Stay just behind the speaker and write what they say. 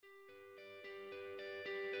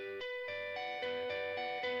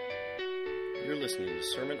listening to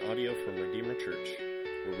sermon audio from Redeemer Church,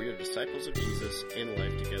 where we are disciples of Jesus in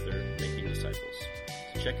life together, making disciples.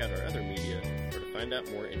 To check out our other media or to find out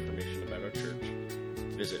more information about our church,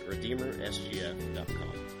 visit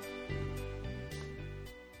redeemersgf.com.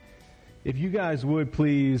 If you guys would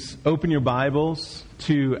please open your Bibles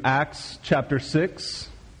to Acts chapter 6.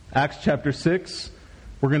 Acts chapter 6.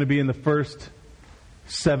 We're going to be in the first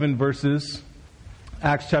 7 verses.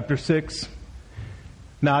 Acts chapter 6.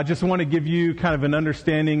 Now, I just want to give you kind of an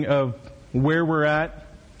understanding of where we're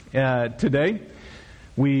at today.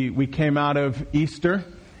 We came out of Easter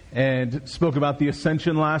and spoke about the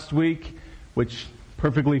ascension last week, which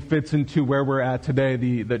perfectly fits into where we're at today.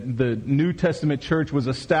 The New Testament church was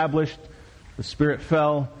established, the Spirit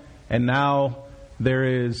fell, and now there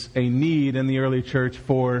is a need in the early church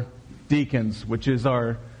for deacons, which is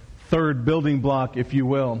our third building block, if you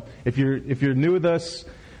will. If you're new with us,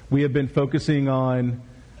 we have been focusing on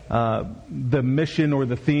the mission or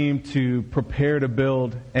the theme to prepare to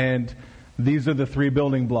build, and these are the 3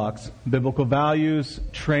 building blocks: biblical values,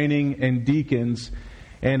 training, and deacons.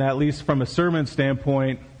 And at least from a sermon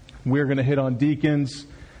standpoint, we're going to hit on deacons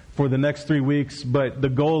for the next 3 weeks, but the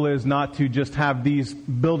goal is not to just have these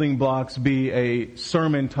building blocks be a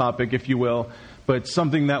sermon topic, if you will, but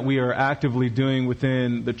something that we are actively doing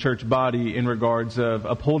within the church body in regards of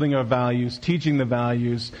upholding our values, teaching the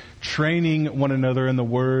values, training one another in the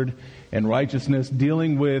word and righteousness,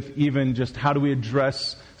 dealing with even just how do we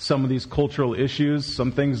address some of these cultural issues,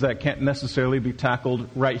 some things that can't necessarily be tackled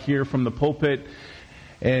right here from the pulpit.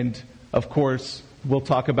 And, of course, we'll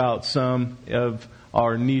talk about some of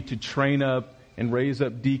our need to train up and raise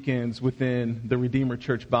up deacons within the Redeemer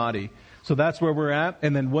Church body. So that's where we're at.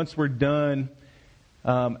 And then once we're done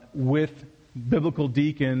with biblical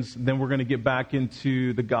deacons, then we're going to get back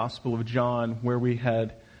into the Gospel of John where we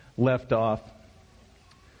had left off.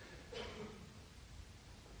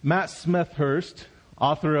 Matt Smethurst,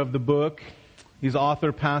 author of the book, he's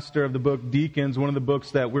author, pastor of the book Deacons, one of the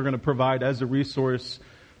books that we're going to provide as a resource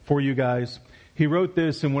for you guys. He wrote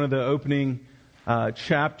this in one of the opening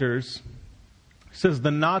chapters. He says, the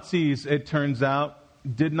Nazis, it turns out,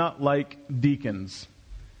 did not like deacons.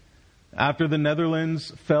 After the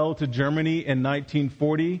Netherlands fell to Germany in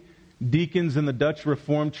 1940, deacons in the Dutch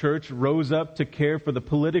Reformed Church rose up to care for the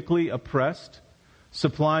politically oppressed,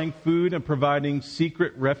 supplying food and providing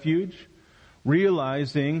secret refuge.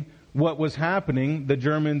 Realizing what was happening, the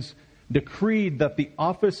Germans decreed that the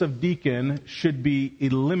office of deacon should be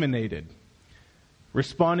eliminated.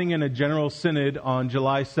 Responding in a general synod on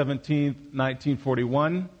July 17,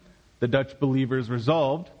 1941, the Dutch believers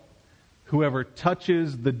resolved, whoever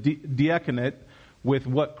touches the diaconate with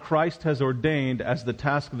what Christ has ordained as the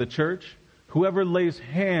task of the church, whoever lays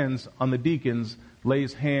hands on the deacons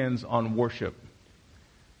lays hands on worship.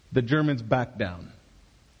 The Germans backed down.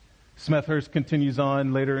 Smethurst continues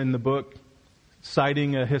on later in the book,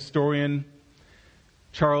 citing a historian,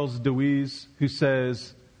 Charles Dewees, who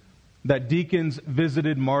says that deacons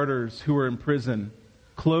visited martyrs who were in prison,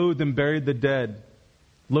 clothed and buried the dead,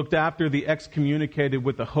 looked after the excommunicated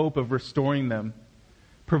with the hope of restoring them,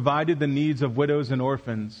 provided the needs of widows and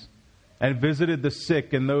orphans, and visited the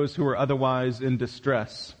sick and those who were otherwise in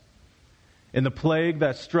distress. In the plague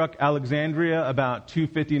that struck Alexandria about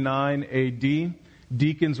 259 A.D.,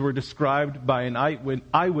 deacons were described by an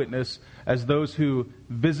eyewitness as those who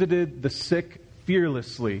visited the sick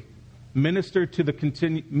fearlessly, ministered to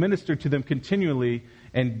them continually,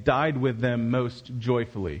 and died with them most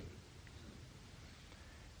joyfully.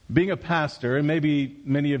 Being a pastor, and maybe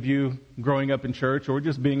many of you growing up in church or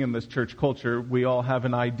just being in this church culture, we all have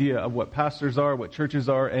an idea of what pastors are, what churches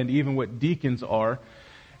are, and even what deacons are.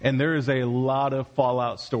 And there is a lot of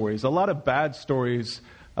fallout stories, a lot of bad stories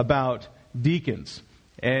about deacons.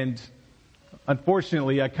 And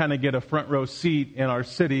unfortunately, I kind of get a front row seat in our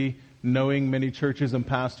city, knowing many churches and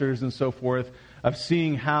pastors and so forth, of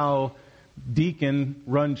seeing how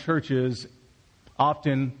deacon-run churches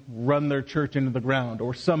often run their church into the ground,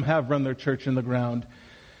 or some have run their church in the ground,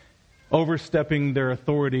 overstepping their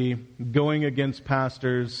authority, going against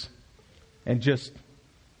pastors, and just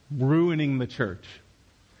ruining the church.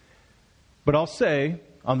 But I'll say,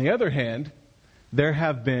 on the other hand, there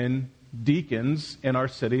have been deacons in our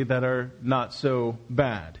city that are not so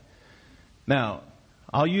bad. Now,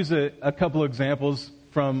 I'll use a couple examples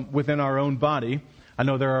from within our own body. I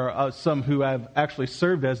know there are some who have actually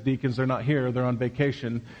served as deacons. They're not here. They're on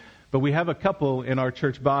vacation. But we have a couple in our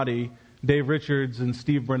church body, Dave Richards and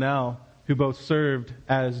Steve Brunell, who both served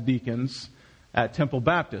as deacons at Temple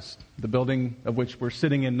Baptist, the building of which we're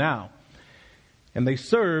sitting in now. And they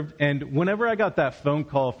served, and whenever I got that phone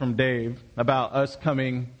call from Dave about us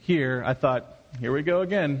coming here, I thought, here we go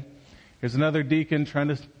again. Here's another deacon trying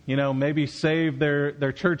to, maybe save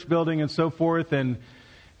their church building and so forth. And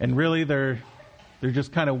really they're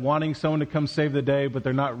just kind of wanting someone to come save the day, but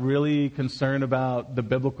they're not really concerned about the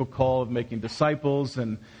biblical call of making disciples.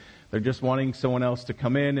 And they're just wanting someone else to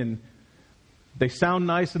come in. And they sound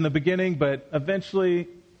nice in the beginning, but eventually,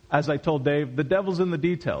 as I told Dave, the devil's in the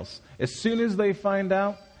details. As soon as they find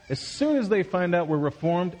out we're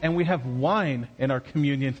reformed and we have wine in our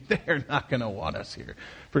communion, they're not going to want us here,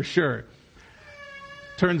 for sure.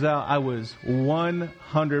 Turns out I was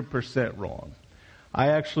 100% wrong.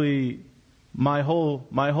 My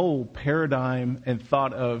whole paradigm and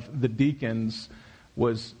thought of the deacons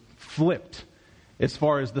was flipped as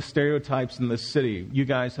far as the stereotypes in this city. You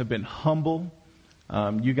guys have been humble.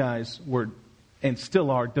 You guys were and still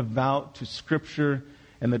are devout to Scripture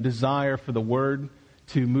and the desire for the Word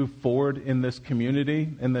to move forward in this community,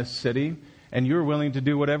 in this city. And you're willing to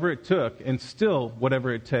do whatever it took, and still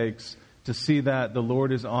whatever it takes, to see that the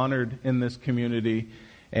Lord is honored in this community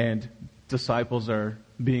and disciples are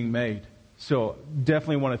being made. So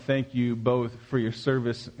definitely want to thank you both for your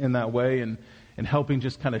service in that way and helping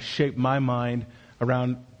just kind of shape my mind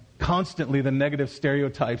around constantly the negative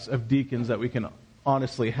stereotypes of deacons that we can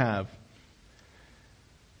honestly have.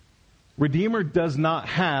 Redeemer does not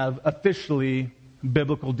have officially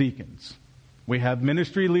biblical deacons. We have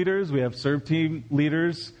ministry leaders, we have serve team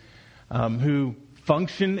leaders who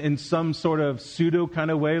function in some sort of pseudo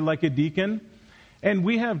kind of way like a deacon. And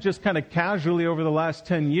we have just kind of casually over the last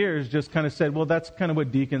 10 years just kind of said, well, that's kind of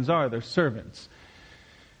what deacons are. They're servants.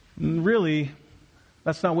 And really,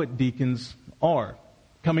 that's not what deacons are.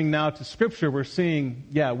 Coming now to Scripture, we're seeing,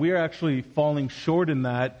 we are actually falling short in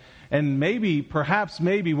that. And perhaps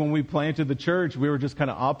when we planted the church, we were just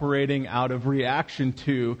kind of operating out of reaction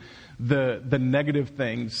to the negative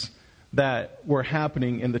things that were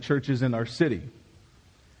happening in the churches in our city.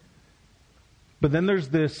 But then there's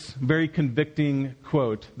this very convicting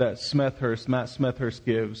quote that Matt Smethurst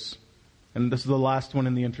gives. And this is the last one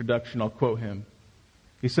in the introduction. I'll quote him.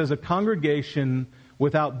 He says, "A congregation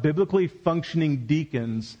without biblically functioning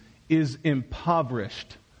deacons is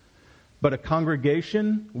impoverished, but a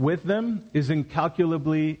congregation with them is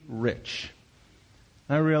incalculably rich."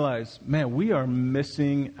 I realize, we are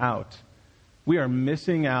missing out. We are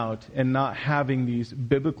missing out and not having these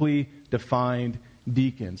biblically defined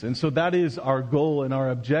deacons. And so that is our goal and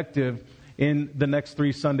our objective in the next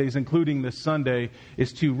 3 Sundays, including this Sunday,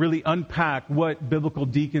 is to really unpack what biblical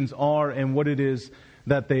deacons are and what it is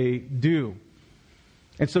that they do.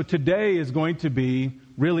 And so today is going to be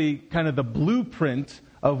really kind of the blueprint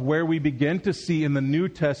of where we begin to see in the New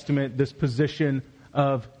Testament this position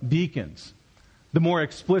of deacons. The more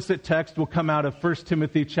explicit text will come out of 1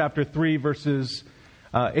 Timothy chapter 3, verses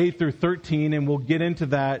 8 through 13, and we'll get into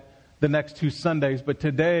that the next 2 Sundays. But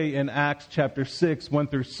today in Acts chapter 6, 1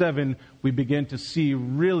 through 7, we begin to see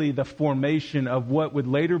really the formation of what would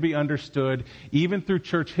later be understood, even through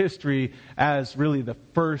church history, as really the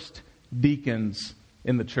first deacons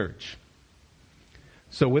in the church.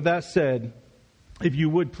 So with that said, if you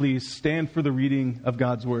would please stand for the reading of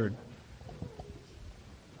God's Word.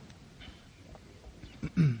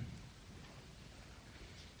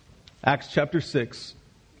 Acts chapter 6,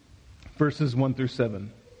 verses 1 through 7.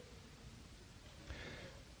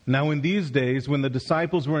 "Now in these days, when the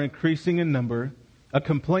disciples were increasing in number, a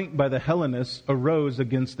complaint by the Hellenists arose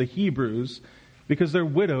against the Hebrews because their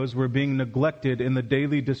widows were being neglected in the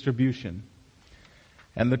daily distribution.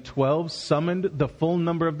 And the 12 summoned the full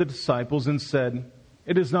number of the disciples and said,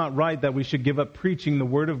 'It is not right that we should give up preaching the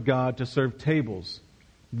word of God to serve tables.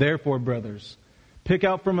 Therefore, brothers, pick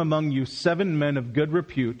out from among you 7 men of good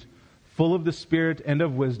repute, full of the Spirit and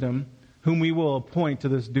of wisdom, whom we will appoint to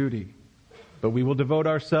this duty. But we will devote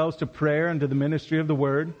ourselves to prayer and to the ministry of the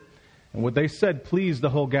word.' And what they said pleased the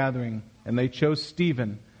whole gathering. And they chose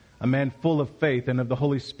Stephen, a man full of faith and of the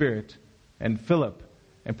Holy Spirit, and Philip,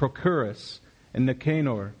 and Prochorus, and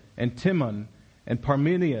Nicanor, and Timon, and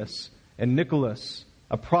Parmenius, and Nicholas,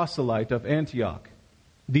 a proselyte of Antioch.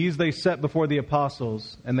 These they set before the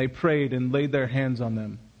apostles, and they prayed and laid their hands on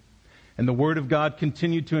them. And the word of God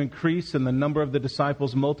continued to increase, and the number of the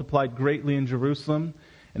disciples multiplied greatly in Jerusalem,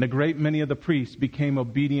 and a great many of the priests became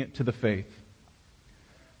obedient to the faith."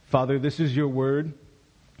 Father, this is your word.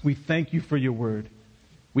 We thank you for your word.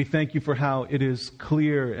 We thank you for how it is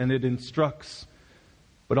clear and it instructs,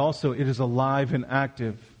 but also it is alive and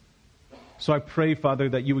active. So I pray, Father,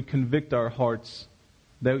 that you would convict our hearts,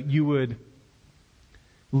 that you would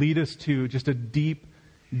lead us to just a deep,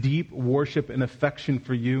 deep worship and affection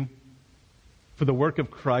for you, for the work of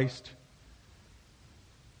Christ.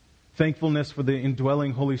 Thankfulness for the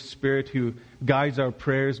indwelling Holy Spirit who guides our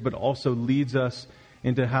prayers, but also leads us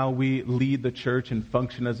into how we lead the church and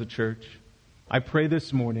function as a church. I pray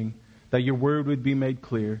this morning that your word would be made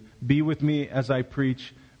clear. Be with me as I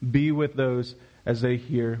preach. Be with those as they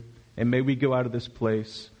hear. And may we go out of this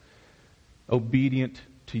place obedient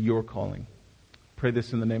to your calling. Pray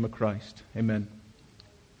this in the name of Christ. Amen.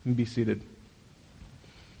 And be seated.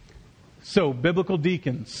 So, biblical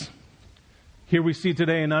deacons. Here we see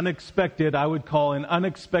today an unexpected, I would call an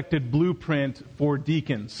unexpected blueprint for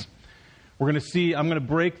deacons. We're going to see, I'm going to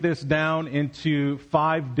break this down into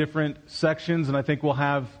 5 different sections, and I think we'll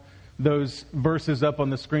have those verses up on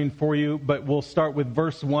the screen for you. But we'll start with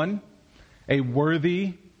verse 1, a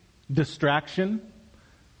worthy distraction.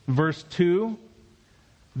 Verse 2,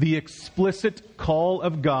 the explicit call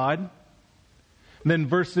of God. And then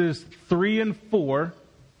verses 3 and 4,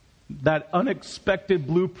 that unexpected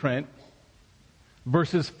blueprint.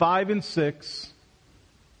 Verses 5 and 6,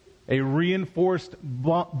 a reinforced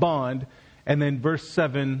bond. And then verse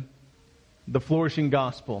 7, the flourishing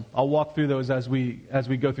gospel. I'll walk through those as we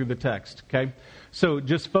go through the text. Okay? So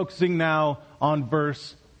just focusing now on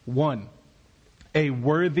verse 1. A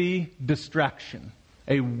worthy distraction.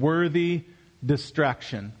 A worthy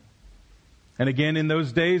distraction. And again, in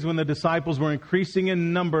those days when the disciples were increasing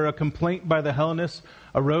in number, a complaint by the Hellenists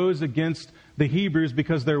arose against the Hebrews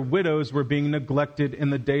because their widows were being neglected in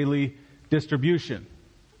the daily distribution.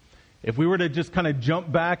 If we were to just kind of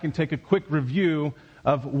jump back and take a quick review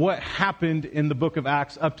of what happened in the book of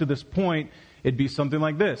Acts up to this point, it'd be something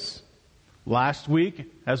like this. Last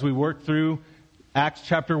week, as we worked through Acts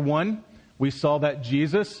chapter 1, we saw that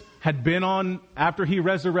Jesus had been on, after he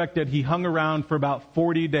resurrected, he hung around for about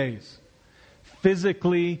 40 days.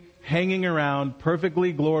 Physically hanging around,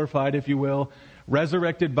 perfectly glorified, if you will,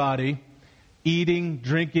 resurrected body, eating,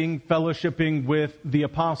 drinking, fellowshipping with the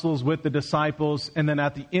apostles, with the disciples. And then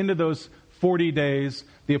at the end of those 40 days,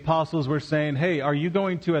 the apostles were saying, hey, are you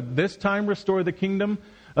going to at this time restore the kingdom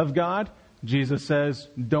of God? Jesus says,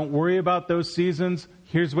 don't worry about those seasons.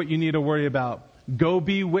 Here's what you need to worry about. Go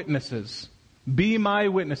be witnesses. Be my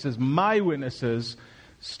witnesses,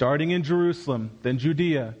 starting in Jerusalem, then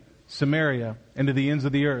Judea, Samaria, and to the ends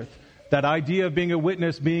of the earth. That idea of being a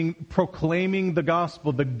witness, proclaiming the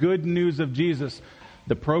gospel, the good news of Jesus,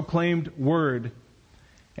 the proclaimed word.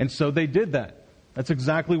 And so they did that. That's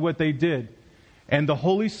exactly what they did. And the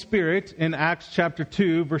Holy Spirit in Acts chapter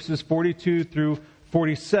 2, verses 42 through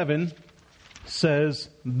 47 says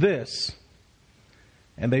this.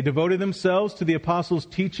 And they devoted themselves to the apostles'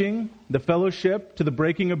 teaching, the fellowship, to the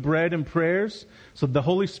breaking of bread and prayers. So the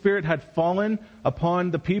Holy Spirit had fallen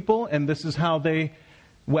upon the people, and this is how they,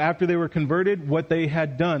 after they were converted, what they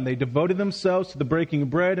had done. They devoted themselves to the breaking of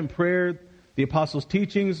bread and prayer, the apostles'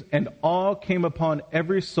 teachings, and awe came upon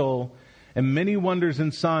every soul, and many wonders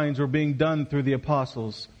and signs were being done through the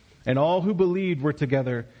apostles. And all who believed were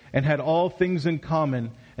together and had all things in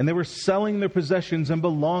common, and they were selling their possessions and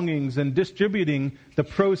belongings and distributing the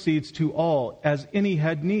proceeds to all as any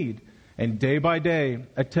had need. And day by day,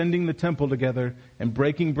 attending the temple together and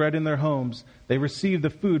breaking bread in their homes, they received the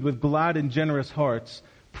food with glad and generous hearts,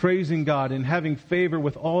 praising God and having favor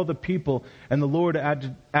with all the people. And the Lord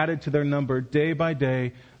added to their number day by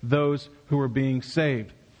day those who were being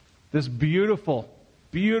saved. This beautiful,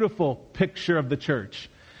 beautiful picture of the church.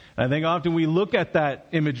 And I think often we look at that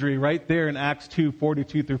imagery right there in Acts 2,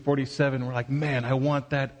 42 through 47. We're like, man, I want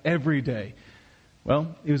that every day.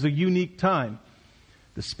 Well, it was a unique time.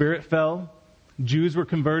 The Spirit fell. Jews were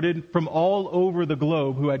converted from all over the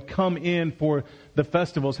globe who had come in for the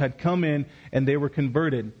festivals, had come in, and they were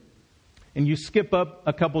converted. And you skip up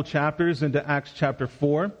a couple chapters into Acts chapter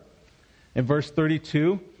 4, in verse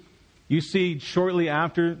 32. You see shortly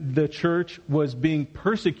after the church was being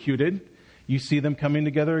persecuted, you see them coming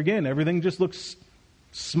together again. Everything just looks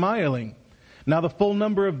smiling. Now the full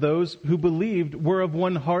number of those who believed were of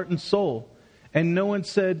one heart and soul. And no one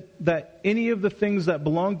said that any of the things that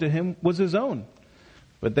belonged to him was his own.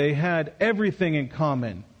 But they had everything in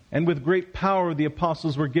common. And with great power the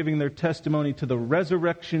apostles were giving their testimony to the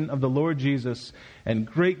resurrection of the Lord Jesus. And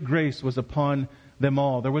great grace was upon them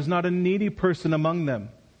all. There was not a needy person among them.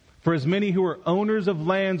 For as many who were owners of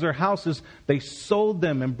lands or houses, they sold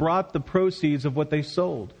them and brought the proceeds of what they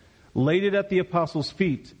sold, laid it at the apostles'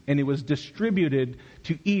 feet, and it was distributed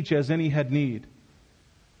to each as any had need.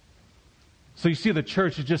 So you see the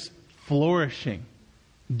church is just flourishing,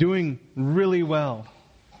 doing really well.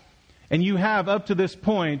 And you have, up to this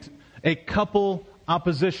point, a couple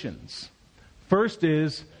oppositions. First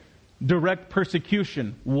is direct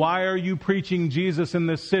persecution. Why are you preaching Jesus in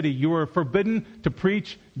this city? You are forbidden to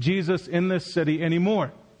preach Jesus in this city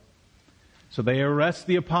anymore. So they arrest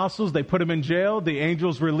the apostles, they put them in jail, the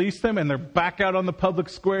angels release them, and they're back out on the public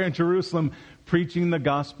square in Jerusalem preaching the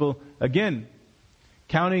gospel again,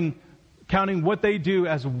 counting what they do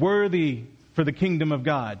as worthy for the kingdom of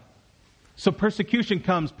God. So persecution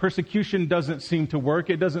comes. Persecution doesn't seem to work.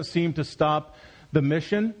 It doesn't seem to stop the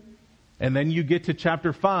mission. And then you get to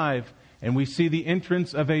chapter 5, and we see the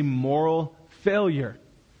entrance of a moral failure.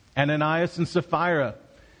 Ananias and Sapphira,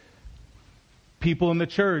 people in the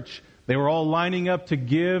church, they were all lining up to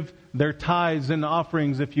give their tithes and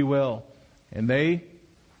offerings, if you will. And they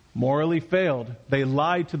morally failed. They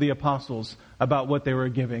lied to the apostles about what they were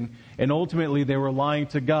giving. And ultimately, they were lying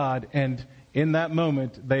to God. And in that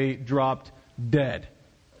moment, they dropped dead.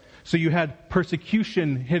 So you had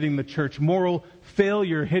persecution hitting the church, moral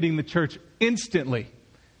failure hitting the church instantly.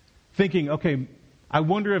 Thinking, okay, I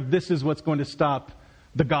wonder if this is what's going to stop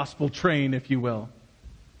the gospel train, if you will.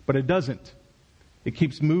 But it doesn't. It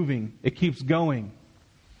keeps moving. It keeps going.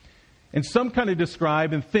 And some kind of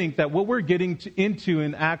describe and think that what we're getting into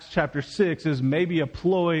in Acts chapter 6 is maybe a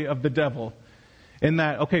ploy of the devil. In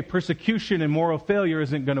that, okay, persecution and moral failure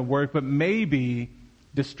isn't going to work, but maybe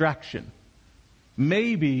distraction.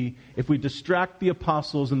 Maybe if we distract the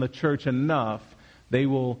apostles and the church enough, they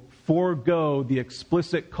will forego the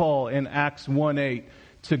explicit call in Acts 1:8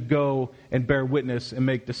 to go and bear witness and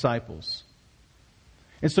make disciples.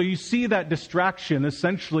 And so you see that distraction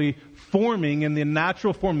essentially forming in the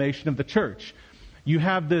natural formation of the church. You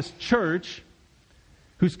have this church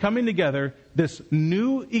who's coming together, this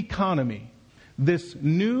new economy, this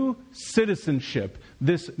new citizenship,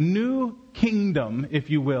 this new kingdom,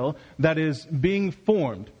 if you will, that is being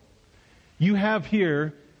formed. You have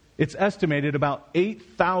here, it's estimated, about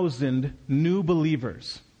 8,000 new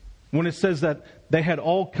believers. When it says that they had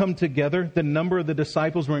all come together, the number of the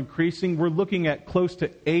disciples were increasing. We're looking at close to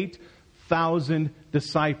 8,000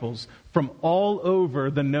 disciples from all over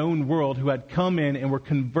the known world who had come in and were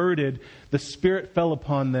converted. The Spirit fell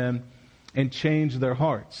upon them and changed their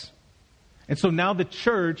hearts. And so now the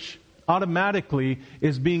church automatically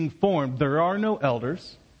is being formed. There are no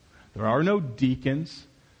elders. There are no deacons.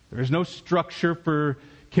 There is no structure for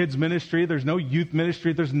kids ministry. There's no youth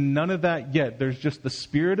ministry. There's none of that yet. There's just the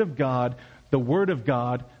Spirit of God, the Word of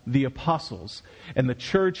God, the apostles. And the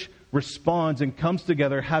church responds and comes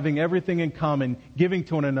together, having everything in common, giving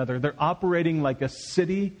to one another. They're operating like a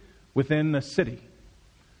city within a city.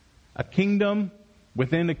 A kingdom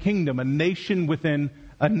within a kingdom. A nation within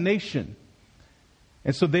a nation.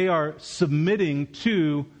 And so they are submitting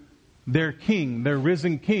to their king, their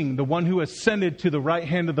risen king, the one who ascended to the right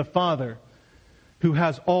hand of the Father, who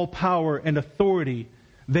has all power and authority.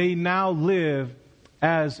 They now live,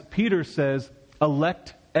 as Peter says,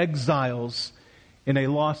 elect exiles in a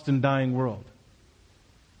lost and dying world.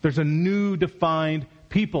 There's a new defined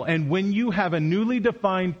people. And when you have a newly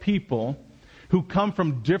defined people who come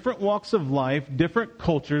from different walks of life, different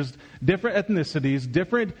cultures, different ethnicities,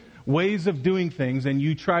 different ways of doing things, and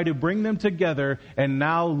you try to bring them together and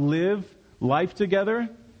now live life together,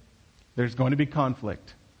 there's going to be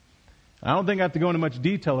conflict. I don't think I have to go into much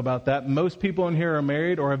detail about that. Most people in here are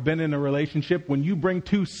married or have been in a relationship. When you bring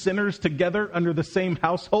two sinners together under the same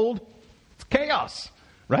household, it's chaos,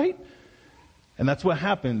 right? And that's what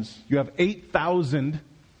happens. You have 8,000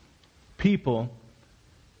 people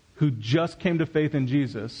who just came to faith in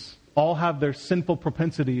Jesus, all have their sinful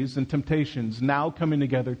propensities and temptations now coming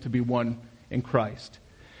together to be one in Christ.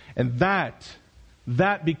 And that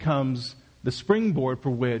becomes the springboard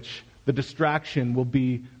for which the distraction will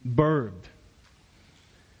be birthed.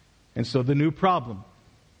 And so the new problem.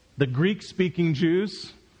 The Greek-speaking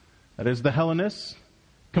Jews, that is the Hellenists,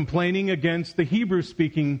 complaining against the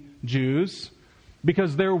Hebrew-speaking Jews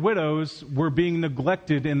because their widows were being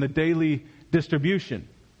neglected in the daily distribution.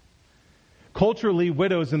 Culturally,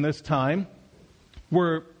 widows in this time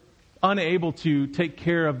were unable to take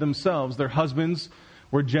care of themselves. Their husbands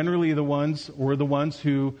were generally the ones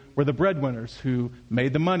who were the breadwinners, who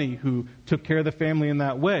made the money, who took care of the family in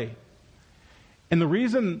that way. And the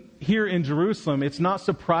reason here in Jerusalem, it's not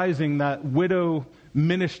surprising that widow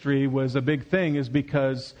ministry was a big thing is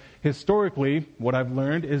because historically, what I've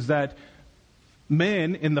learned is that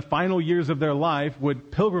men in the final years of their life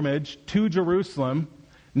would pilgrimage to Jerusalem,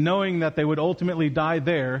 knowing that they would ultimately die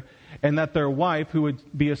there, and that their wife, who would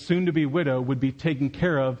be a soon-to-be widow, would be taken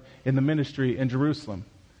care of in the ministry in Jerusalem.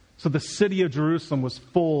 So the city of Jerusalem was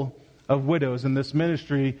full of widows, and this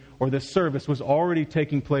ministry or this service was already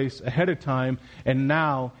taking place ahead of time, and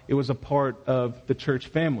now it was a part of the church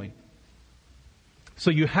family.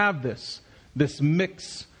 So you have this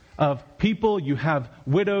mix of people. You have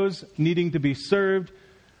widows needing to be served.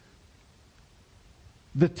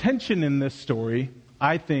 The tension in this story,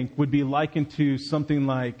 I think, would be likened to something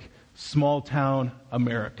like small town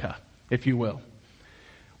America, if you will,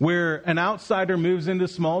 where an outsider moves into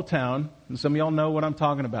small town, and some of y'all know what I'm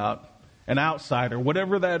talking about, an outsider,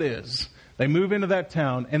 whatever that is. They move into that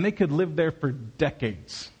town, and they could live there for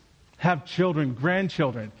decades, have children,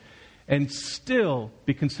 grandchildren, and still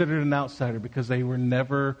be considered an outsider because they were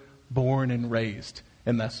never born and raised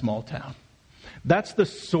in that small town. That's the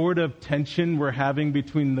sort of tension we're having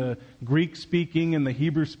between the Greek-speaking and the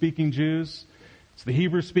Hebrew-speaking Jews. So the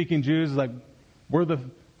Hebrew-speaking Jews, like, we're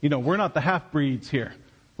not the half-breeds here.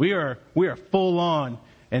 We are full on.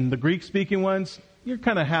 And the Greek-speaking ones, you're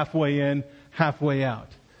kind of halfway in, halfway out.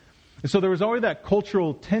 And so there was already that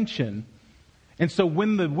cultural tension. And so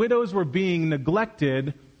when the widows were being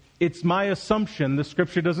neglected, it's my assumption, the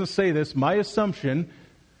scripture doesn't say this, my assumption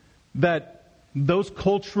that those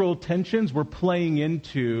cultural tensions were playing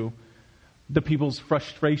into the people's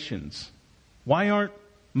frustrations. Why aren't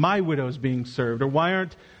my widows being served? Or why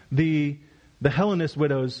aren't the Hellenist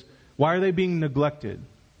widows, why are they being neglected?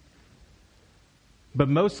 But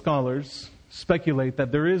most scholars speculate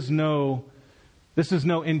that this is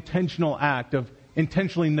no intentional act of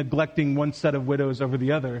intentionally neglecting one set of widows over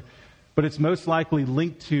the other, but it's most likely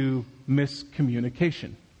linked to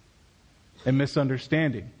miscommunication and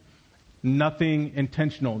misunderstanding. Nothing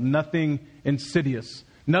intentional, nothing insidious,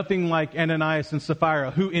 nothing like Ananias and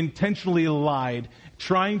Sapphira, who intentionally lied,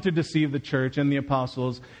 trying to deceive the church and the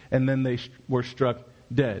apostles, and then they were struck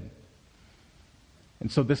dead.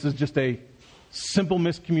 And so this is just a simple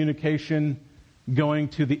miscommunication going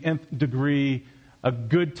to the nth degree, a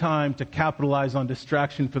good time to capitalize on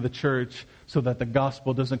distraction for the church so that the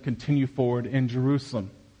gospel doesn't continue forward in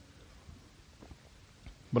Jerusalem.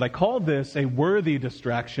 But I call this a worthy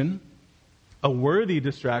distraction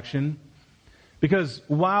because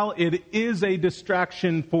while it is a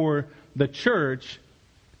distraction for the church,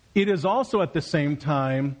 it is also at the same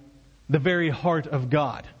time the very heart of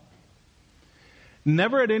God.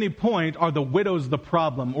 Never at any point are the widows the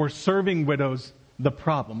problem or serving widows the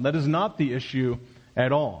problem. That is not the issue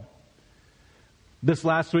at all. This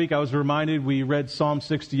last week I was reminded, we read Psalm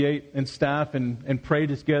 68 in staff and prayed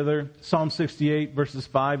together. Psalm 68 verses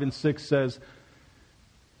 5 and 6 says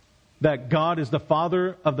that God is the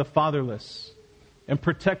father of the fatherless and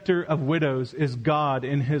protector of widows is God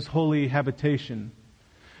in his holy habitation.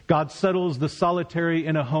 God settles the solitary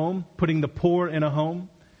in a home, putting the poor in a home.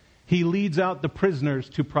 He leads out the prisoners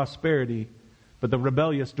to prosperity, but the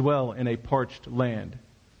rebellious dwell in a parched land.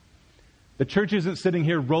 The church isn't sitting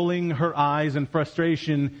here rolling her eyes in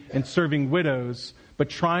frustration and serving widows, but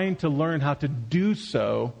trying to learn how to do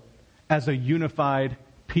so as a unified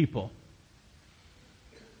people.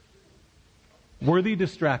 Worthy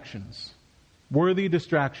distractions. Worthy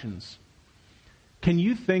distractions. Can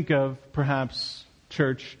you think of, perhaps,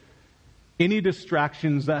 church, any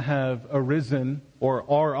distractions that have arisen or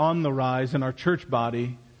are on the rise in our church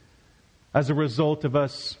body as a result of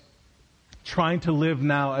us trying to live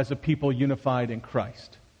now as a people unified in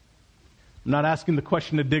Christ? I'm not asking the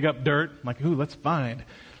question to dig up dirt, like, let's find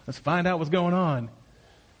out what's going on.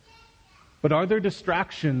 But are there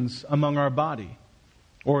distractions among our body?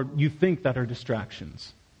 Or you think that are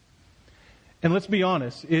distractions? And let's be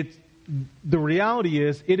honest, the reality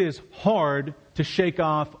is it is hard to shake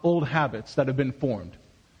off old habits that have been formed.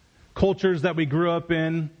 Cultures that we grew up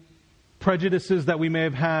in, prejudices that we may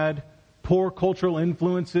have had, poor cultural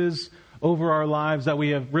influences over our lives that we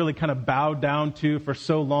have really kind of bowed down to for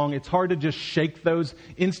so long. It's hard to just shake those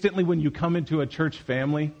instantly when you come into a church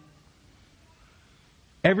family.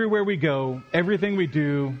 Everywhere we go, everything we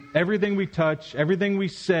do, everything we touch, everything we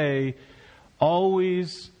say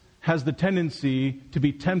always has the tendency to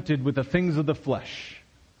be tempted with the things of the flesh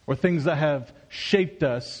or things that have shaped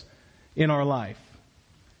us in our life.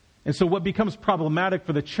 And so what becomes problematic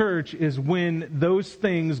for the church is when those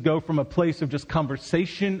things go from a place of just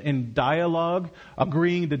conversation and dialogue,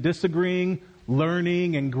 agreeing to disagreeing,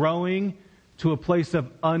 learning and growing, to a place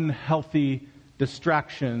of unhealthy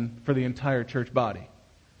distraction for the entire church body,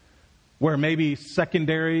 where maybe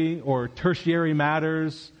secondary or tertiary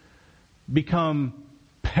matters become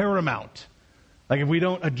paramount. Like if we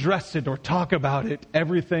don't address it or talk about it,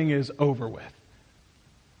 everything is over with.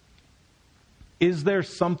 Is there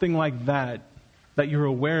something like that you're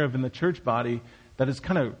aware of in the church body that has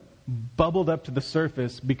kind of bubbled up to the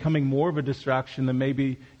surface, becoming more of a distraction than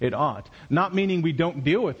maybe it ought? Not meaning we don't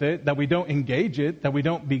deal with it, that we don't engage it, that we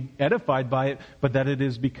don't be edified by it, but that it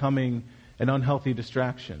is becoming an unhealthy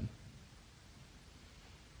distraction.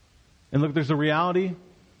 And look, there's a reality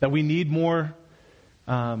that we need more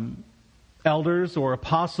elders or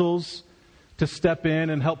apostles to step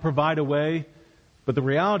in and help provide a way. But the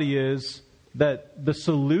reality is that the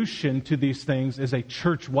solution to these things is a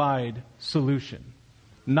church-wide solution,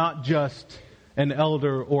 not just an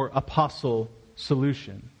elder or apostle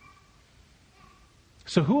solution.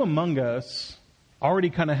 So who among us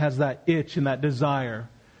already kind of has that itch and that desire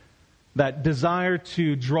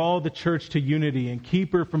to draw the church to unity and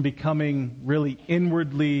keep her from becoming really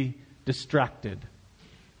inwardly distracted?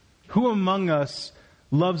 Who among us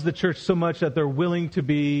loves the church so much that they're willing to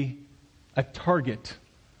be a target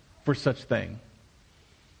for such thing?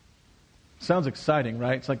 Sounds exciting,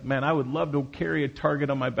 right? It's like, man, I would love to carry a target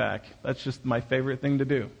on my back. That's just my favorite thing to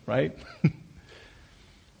do, right?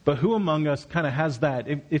 But who among us kind of has that?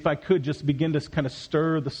 If I could just begin to kind of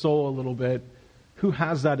stir the soul a little bit, who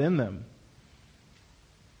has that in them?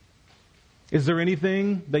 Is there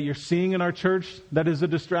anything that you're seeing in our church that is a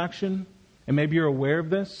distraction? And maybe you're aware of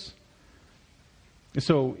this?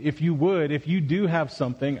 So if you do have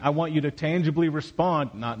something, I want you to tangibly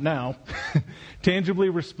respond, not now, tangibly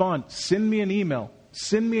respond. Send me an email.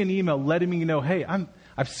 Send me an email letting me know, hey,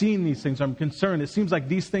 I've seen these things. I'm concerned. It seems like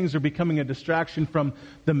these things are becoming a distraction from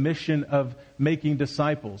the mission of making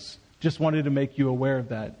disciples. Just wanted to make you aware of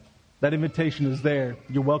that. That invitation is there.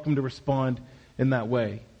 You're welcome to respond in that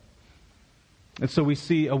way. And so we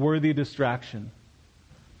see a worthy distraction.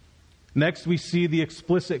 Next, we see the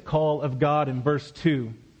explicit call of God in verse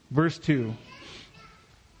 2. Verse 2.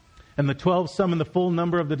 And the 12 summoned the full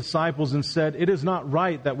number of the disciples and said, "It is not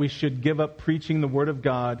right that we should give up preaching the word of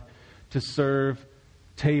God to serve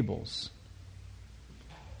tables."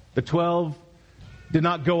 The 12 did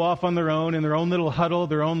not go off on their own in their own little huddle,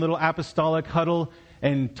 their own little apostolic huddle,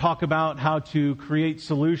 and talk about how to create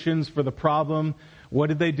solutions for the problem. What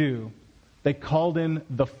did they do? They called in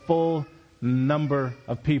the full number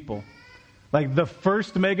of people. Like the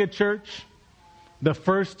first mega church, the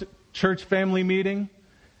first church family meeting,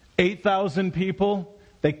 8,000 people,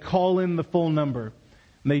 they call in the full number.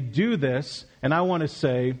 And they do this, and I want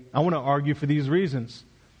to argue for these reasons.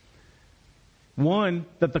 One,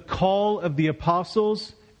 that the call of the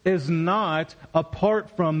apostles is not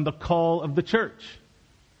apart from the call of the church.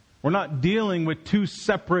 We're not dealing with two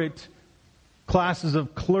separate classes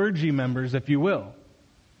of clergy members, if you will.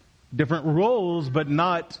 Different roles, but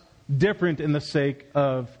not different in the sake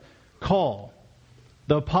of call.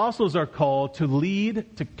 The apostles are called to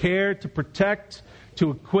lead, to care, to protect,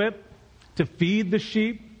 to equip, to feed the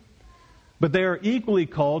sheep. But they are equally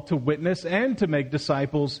called to witness and to make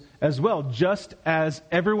disciples as well, just as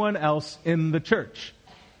everyone else in the church.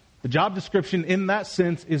 The job description in that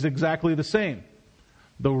sense is exactly the same.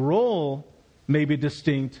 The role may be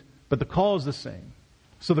distinct, but the call is the same.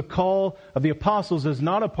 So the call of the apostles is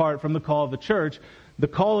not apart from the call of the church. The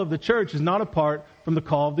call of the church is not apart from the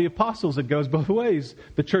call of the apostles. It goes both ways.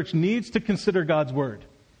 The church needs to consider God's word.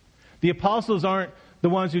 The apostles aren't the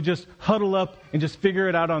ones who just huddle up and just figure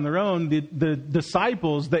it out on their own. The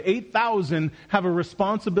disciples, the 8,000, have a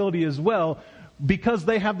responsibility as well because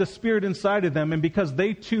they have the Spirit inside of them and because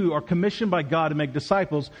they too are commissioned by God to make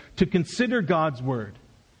disciples, to consider God's word,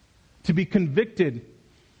 to be convicted,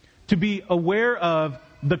 to be aware of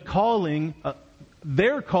the calling,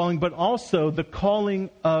 their calling, but also the calling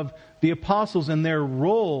of the apostles and their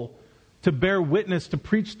role to bear witness, to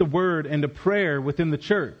preach the word and to prayer within the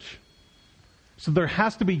church. So there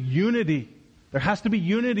has to be unity. There has to be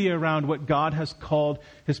unity around what God has called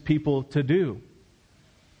His people to do.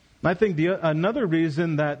 And I think another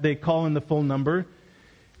reason that they call in the full number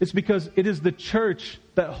is because it is the church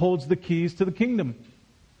that holds the keys to the kingdom.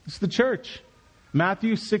 It's the church.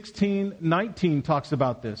 Matthew 16:19 talks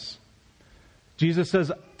about this. Jesus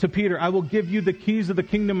says to Peter, "I will give you the keys of the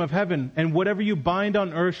kingdom of heaven, and whatever you bind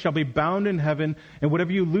on earth shall be bound in heaven, and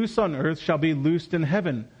whatever you loose on earth shall be loosed in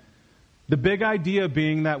heaven." The big idea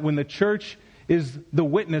being that when the church is the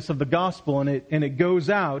witness of the gospel and it goes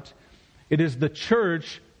out, it is the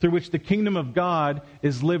church through which the kingdom of God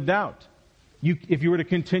is lived out. If you were to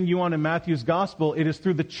continue on in Matthew's gospel, it is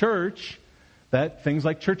through the church that things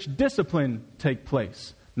like church discipline take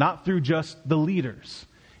place, not through just the leaders.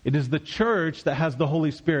 It is the church that has the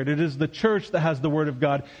Holy Spirit. It is the church that has the Word of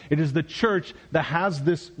God. It is the church that has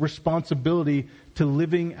this responsibility to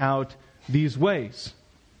living out these ways.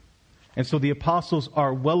 And so the apostles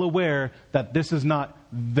are well aware that this is not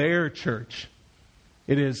their church.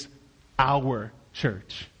 It is our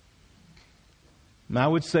church. And I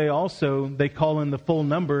would say also they call in the full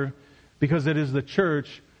number because it is the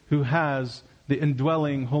church who has the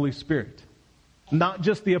indwelling Holy Spirit. Not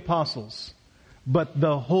just the apostles, but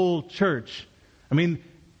the whole church. I mean,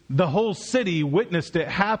 the whole city witnessed it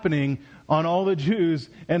happening on all the Jews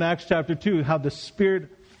in Acts chapter 2, how the Spirit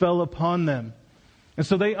fell upon them. And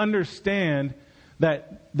so they understand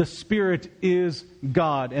that the Spirit is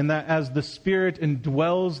God, and that as the Spirit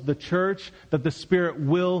indwells the church, that the Spirit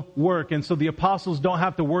will work. And so the apostles don't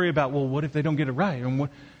have to worry about, well, what if they don't get it right? And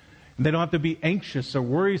they don't have to be anxious or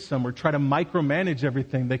worrisome or try to micromanage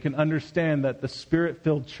everything. They can understand that the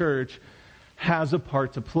Spirit-filled church has a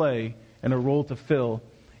part to play and a role to fill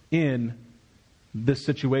in this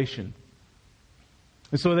situation.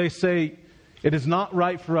 And so they say, it is not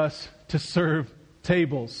right for us to serve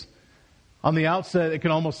tables. On the outset, it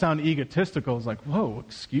can almost sound egotistical. It's like, whoa,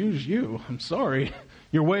 excuse you. I'm sorry.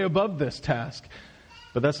 You're way above this task.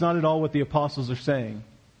 But that's not at all what the apostles are saying.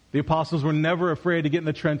 The apostles were never afraid to get in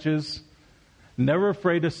the trenches, never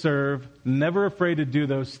afraid to serve, never afraid to do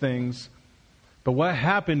those things. But what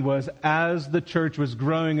happened was, as the church was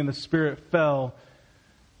growing and the Spirit fell,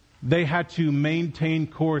 they had to maintain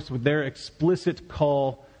course with their explicit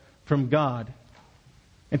call from God.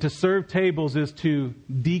 And to serve tables is to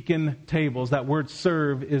deacon tables. That word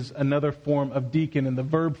serve is another form of deacon in the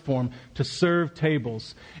verb form, to serve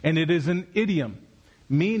tables. And it is an idiom,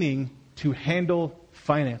 meaning to handle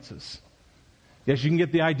finances. Yes, you can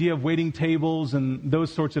get the idea of waiting tables and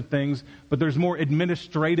those sorts of things, but there's more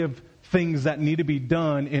administrative things that need to be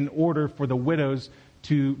done in order for the widows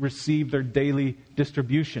to receive their daily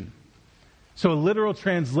distribution. So a literal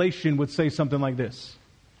translation would say something like this.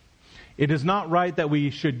 It is not right that we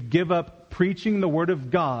should give up preaching the Word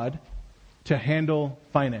of God to handle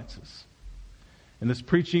finances. And this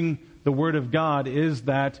preaching the Word of God is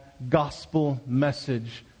that gospel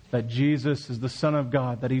message that Jesus is the Son of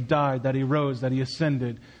God, that He died, that He rose, that He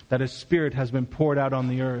ascended, that His Spirit has been poured out on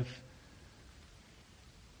the earth.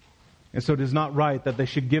 And so it is not right that they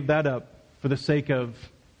should give that up for the sake of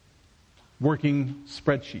working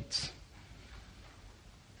spreadsheets.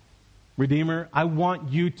 Redeemer, I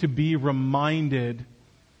want you to be reminded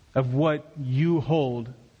of what you hold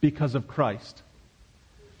because of Christ.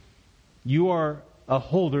 You are a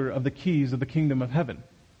holder of the keys of the kingdom of heaven.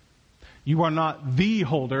 You are not the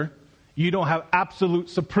holder. You don't have absolute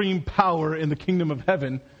supreme power in the kingdom of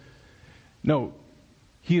heaven. No,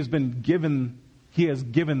 He has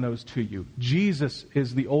given those to you. Jesus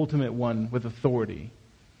is the ultimate one with authority.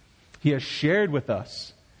 He has shared with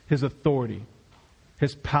us His authority,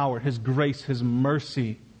 His power, His grace, His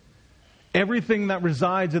mercy. Everything that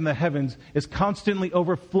resides in the heavens is constantly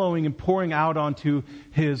overflowing and pouring out onto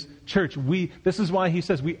His church. This is why He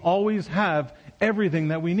says we always have everything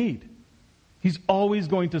that we need. He's always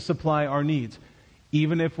going to supply our needs.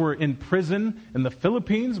 Even if we're in prison in the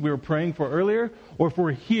Philippines, we were praying for earlier, or if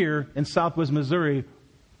we're here in Southwest Missouri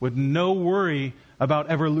with no worry about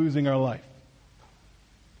ever losing our life.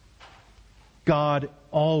 God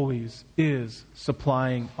always is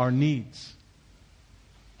supplying our needs.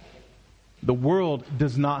 The world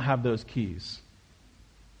does not have those keys.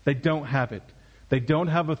 They don't have it. They don't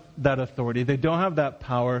have that authority. They don't have that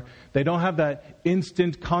power. They don't have that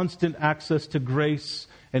instant, constant access to grace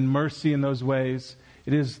and mercy in those ways.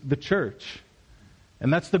 It is the church.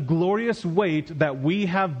 And that's the glorious weight that we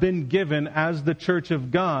have been given as the church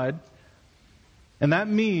of God. And that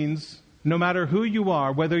means no matter who you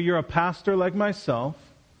are, whether you're a pastor like myself,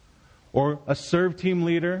 or a serve team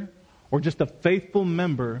leader, or just a faithful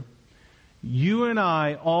member, you and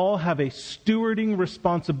I all have a stewarding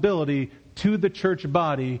responsibility to the church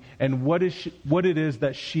body and what it is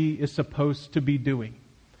that she is supposed to be doing.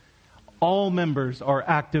 All members are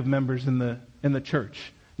active members in the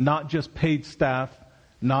church, not just paid staff,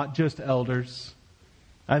 not just elders.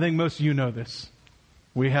 I think most of you know this.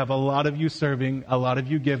 We have a lot of you serving, a lot of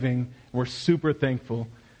you giving. We're super thankful.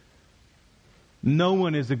 No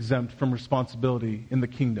one is exempt from responsibility in the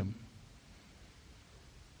kingdom.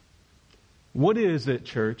 What is it,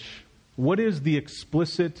 church? What is the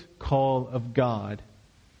explicit call of God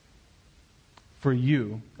for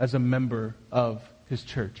you as a member of His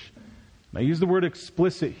church? And I use the word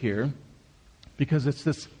explicit here because it's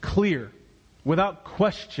this clear, without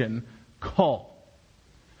question, call.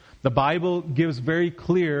 The Bible gives very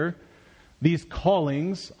clear these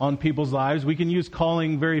callings on people's lives. We can use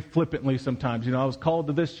calling very flippantly sometimes. I was called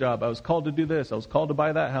to this job. I was called to do this. I was called to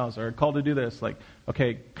buy that house, or called to do this.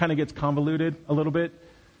 Okay, kind of gets convoluted a little bit.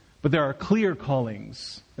 But there are clear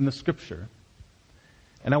callings in the Scripture.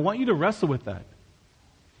 And I want you to wrestle with that.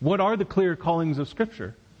 What are the clear callings of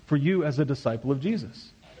Scripture for you as a disciple of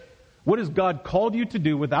Jesus? What has God called you to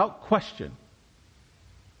do without question?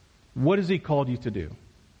 What has He called you to do?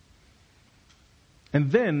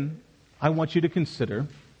 And then I want you to consider,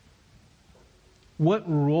 what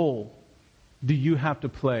role do you have to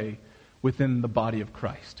play within the body of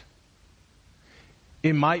Christ?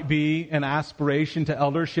 It might be an aspiration to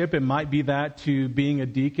eldership. It might be that to being a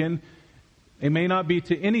deacon. It may not be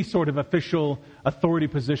to any sort of official authority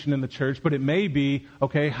position in the church, but it may be,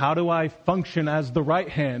 okay, how do I function as the right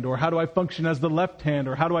hand? Or how do I function as the left hand?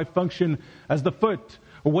 Or how do I function as the foot?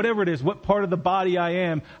 Or whatever it is, what part of the body I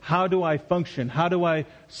am, how do I function? How do I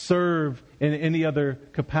serve in any other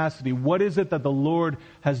capacity? What is it that the Lord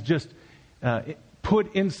has just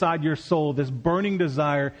put inside your soul, this burning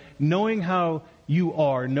desire, knowing how you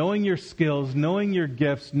are, knowing your skills, knowing your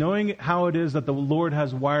gifts, knowing how it is that the Lord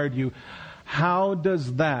has wired you? How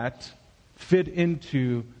does that fit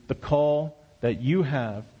into the call that you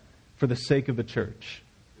have for the sake of the church?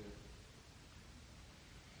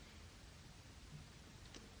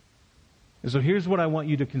 And so here's what I want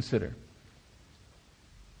you to consider.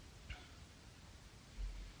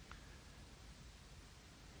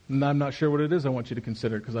 And I'm not sure what it is I want you to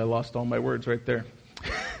consider because I lost all my words right there.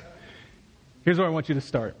 Here's where I want you to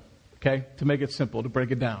start, okay? To make it simple, to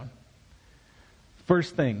break it down.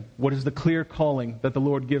 First thing, what is the clear calling that the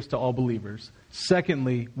Lord gives to all believers?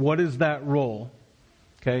 Secondly, what is that role?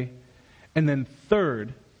 Okay? And then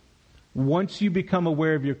third, once you become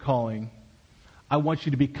aware of your calling, I want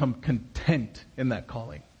you to become content in that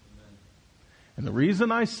calling. Amen. And the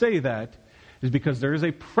reason I say that is because there is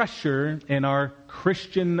a pressure in our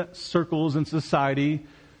Christian circles and society,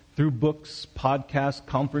 through books, podcasts,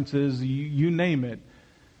 conferences, you name it,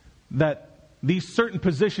 that these certain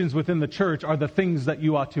positions within the church are the things that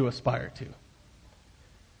you ought to aspire to.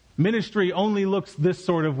 Ministry only looks this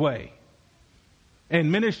sort of way.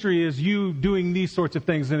 And ministry is you doing these sorts of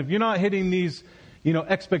things. And if you're not hitting these,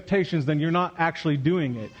 expectations, then you're not actually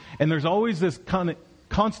doing it. And there's always this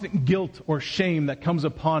constant guilt or shame that comes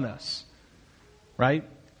upon us. Right?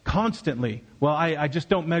 Constantly. Well, I just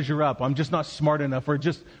don't measure up. I'm just not smart enough, or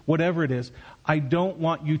just whatever it is. I don't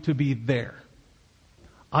want you to be there.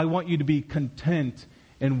 I want you to be content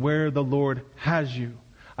in where the Lord has you.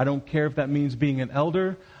 I don't care if that means being an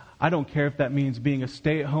elder. I don't care if that means being a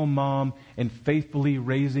stay-at-home mom and faithfully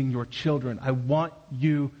raising your children. I want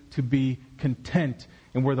you to be content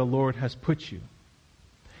in where the Lord has put you.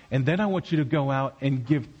 And then I want you to go out and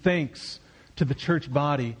give thanks to the church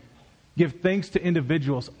body. Give thanks to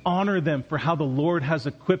individuals. Honor them for how the Lord has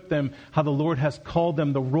equipped them, how the Lord has called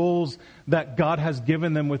them, the roles that God has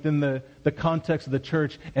given them within the context of the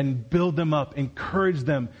church, and build them up, encourage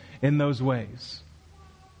them in those ways.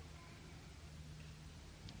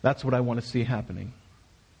 That's what I want to see happening.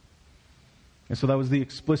 And so that was the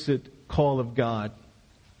explicit call of God.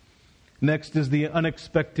 Next is the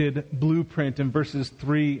unexpected blueprint in verses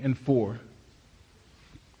 3 and 4.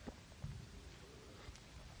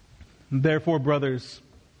 Therefore, brothers,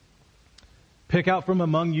 pick out from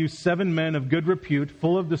among you 7 men of good repute,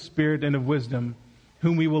 full of the Spirit and of wisdom,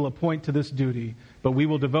 whom we will appoint to this duty, but we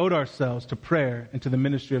will devote ourselves to prayer and to the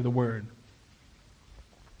ministry of the word.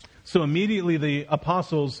 So immediately the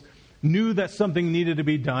apostles knew that something needed to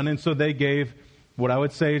be done, and so they gave what I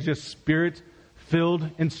would say is just Spirit-filled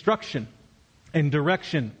instruction and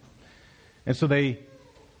direction. And so they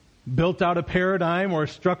built out a paradigm or a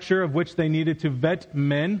structure of which they needed to vet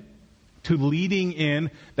men to leading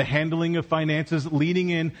in the handling of finances,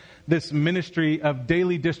 leading in this ministry of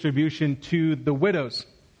daily distribution to the widows.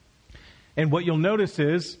 And what you'll notice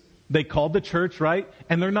is they called the church, right?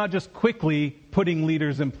 And they're not just quickly putting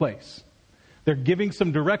leaders in place. They're giving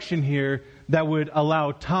some direction here that would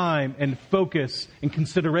allow time and focus and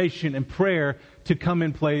consideration and prayer to come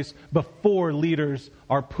in place before leaders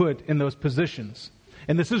are put in those positions.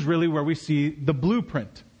 And this is really where we see the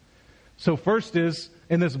blueprint. So first is,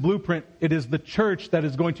 in this blueprint, it is the church that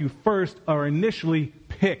is going to first or initially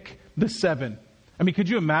pick the 7. I mean, could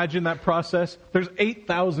you imagine that process? There's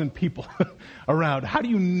 8,000 people around. How do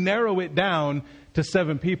you narrow it down to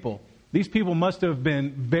 7 people? These people must have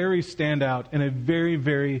been very standout in a very,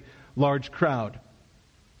 very large crowd.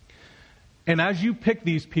 And as you pick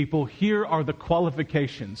these people, here are the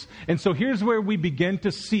qualifications. And so here's where we begin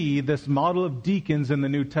to see this model of deacons in the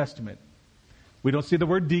New Testament. We don't see the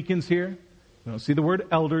word deacons here. We don't see the word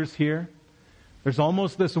elders here. There's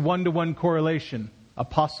almost this one-to-one correlation.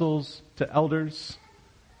 Apostles to elders,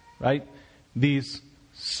 right? These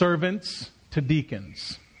servants to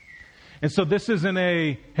deacons. And so this isn't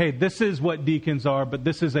hey, this is what deacons are, but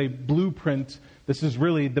this is a blueprint. This is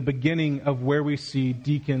really the beginning of where we see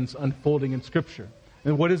deacons unfolding in Scripture.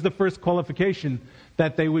 And what is the first qualification?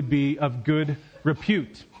 That they would be of good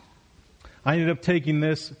repute. I ended up taking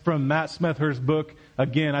this from Matt Smethurst's book.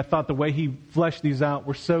 Again, I thought the way he fleshed these out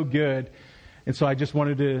were so good. And so I just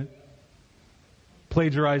wanted to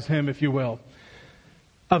plagiarize him, if you will.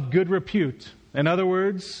 Of good repute. In other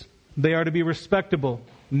words, They are to be respectable,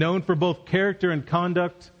 known for both character and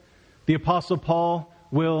conduct. The Apostle Paul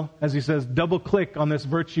will, as he says, double-click on this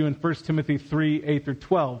virtue in 1 Timothy 3, 8 through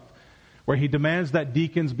 12, where he demands that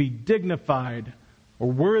deacons be dignified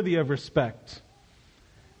or worthy of respect.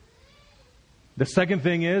 The second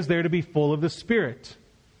thing is they're to be full of the Spirit.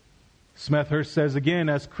 Smethurst says again,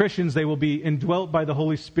 as Christians, they will be indwelt by the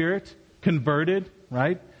Holy Spirit, converted,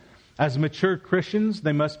 right? As mature Christians,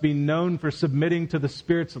 they must be known for submitting to the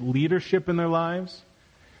Spirit's leadership in their lives.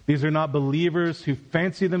 These are not believers who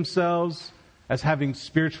fancy themselves as having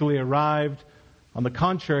spiritually arrived. On the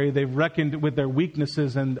contrary, they've reckoned with their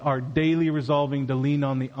weaknesses and are daily resolving to lean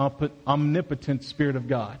on the omnipotent Spirit of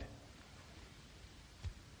God.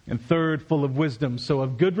 And third, full of wisdom. So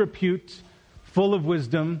of good repute, full of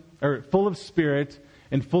wisdom, or full of spirit,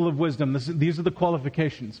 and full of wisdom. These are the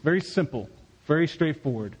qualifications. Very simple, very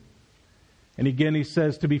straightforward. And again, he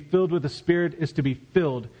says to be filled with the Spirit is to be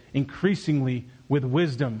filled increasingly with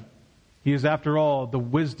wisdom. He is, after all, the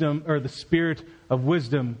wisdom, or the Spirit of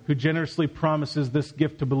wisdom, who generously promises this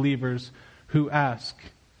gift to believers who ask.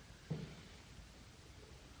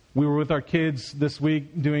 We were with our kids this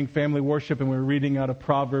week doing family worship, and we were reading out of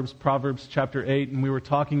Proverbs chapter 8, and we were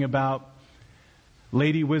talking about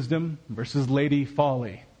Lady Wisdom versus Lady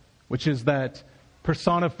Folly, which is that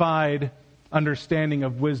personified understanding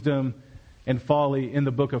of wisdom and folly in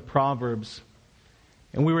the book of Proverbs.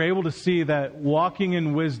 And we were able to see that walking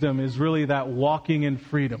in wisdom is really that walking in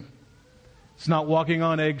freedom. It's not walking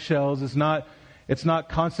on eggshells. It's not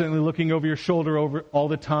constantly looking over your shoulder all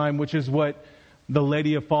the time, which is what the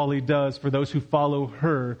Lady of Folly does for those who follow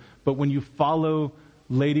her. But when you follow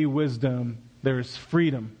Lady Wisdom, there is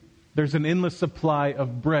freedom. There's an endless supply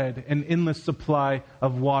of bread, an endless supply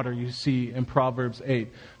of water, you see in Proverbs 8.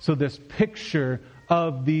 So this picture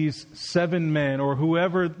of these 7 men, or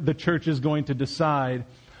whoever the church is going to decide,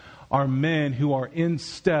 are men who are in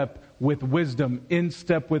step with wisdom, in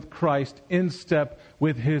step with Christ, in step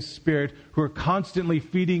with His Spirit, who are constantly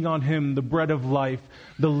feeding on Him, the bread of life,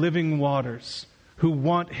 the living waters, who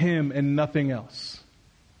want Him and nothing else.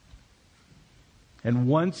 And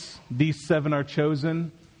once these 7 are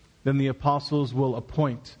chosen, then the apostles will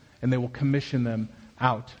appoint and they will commission them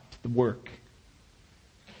out to the work.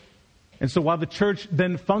 And so while the church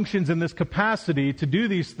then functions in this capacity to do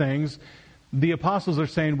these things, the apostles are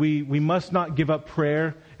saying we must not give up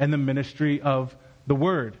prayer and the ministry of the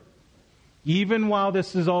Word. Even while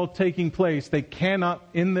this is all taking place, they cannot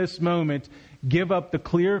in this moment give up the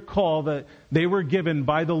clear call that they were given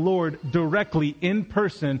by the Lord directly in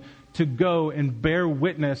person to go and bear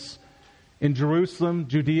witness in Jerusalem,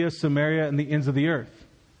 Judea, Samaria, and the ends of the earth.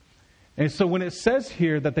 And so when it says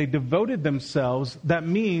here that they devoted themselves, that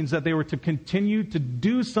means that they were to continue to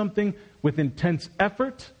do something with intense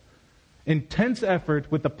effort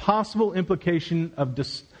with the possible implication of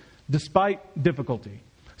despite difficulty.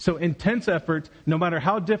 So intense effort, no matter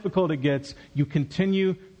how difficult it gets, you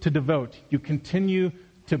continue to devote, you continue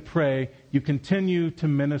to pray, you continue to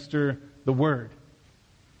minister the Word.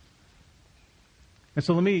 And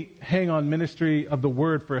so let me hang on ministry of the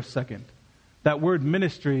Word for a second. That word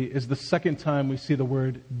ministry is the second time we see the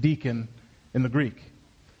word deacon in the Greek.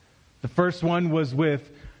 The first one was with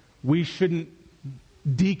we shouldn't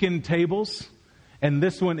deacon tables, and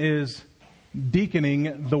this one is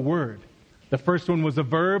deaconing the Word. The first one was a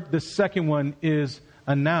verb, the second one is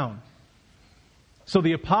a noun. So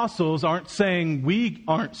the apostles aren't saying we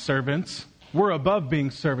aren't servants, we're above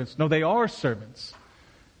being servants. No, they are servants.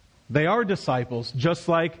 They are disciples, just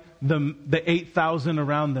like the 8,000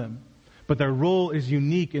 around them. But their role is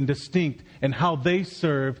unique and distinct, and how they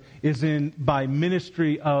serve is by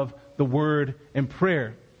ministry of the Word and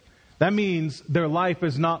prayer. That means their life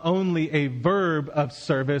is not only a verb of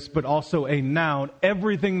service, but also a noun.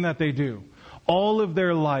 Everything that they do, all of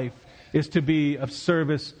their life is to be of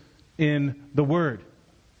service in the Word.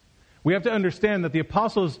 We have to understand that the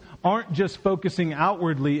apostles aren't just focusing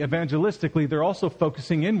outwardly, evangelistically, they're also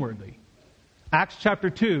focusing inwardly. Acts chapter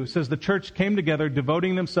 2 says the church came together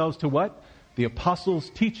devoting themselves to what? The apostles'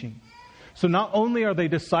 teaching. So not only are they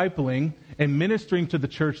discipling and ministering to the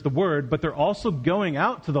church the Word, but they're also going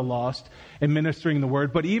out to the lost and ministering the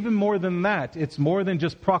Word. But even more than that, it's more than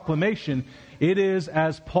just proclamation. It is,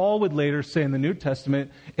 as Paul would later say in the New Testament,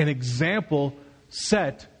 an example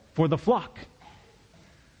set for the flock.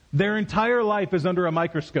 Their entire life is under a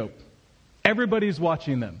microscope. Everybody's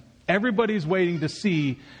watching them. Everybody's waiting to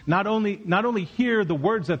see, not only hear the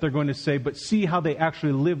words that they're going to say, but see how they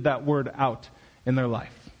actually live that word out in their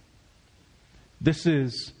life. This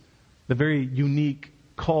is the very unique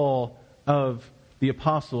call of the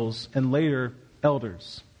apostles and later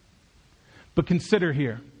elders. But consider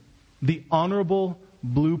here, the honorable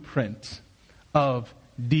blueprint of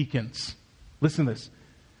deacons. Listen to this.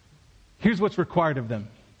 Here's what's required of them.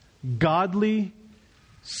 Godly,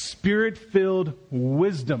 Spirit-filled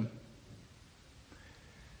wisdom.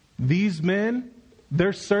 These men,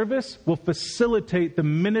 their service will facilitate the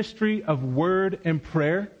ministry of word and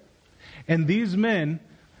prayer. And these men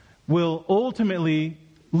will ultimately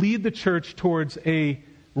lead the church towards a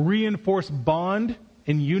reinforced bond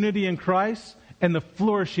in unity in Christ and the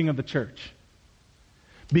flourishing of the church.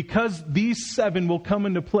 Because these 7 will come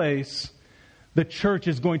into place, the church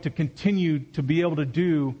is going to continue to be able to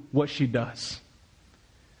do what she does.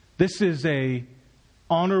 This is a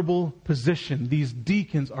honorable position. These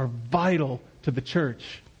deacons are vital to the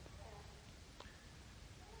church.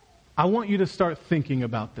 I want you to start thinking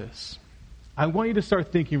about this. I want you to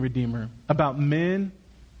start thinking, Redeemer, about men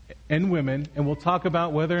and women, and we'll talk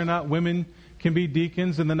about whether or not women can be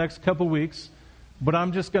deacons in the next couple weeks, but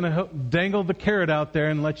I'm just going to dangle the carrot out there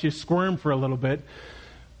and let you squirm for a little bit.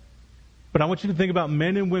 But I want you to think about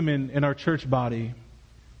men and women in our church body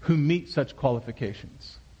who meet such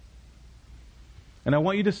qualifications. And I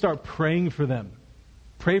want you to start praying for them.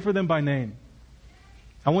 Pray for them by name.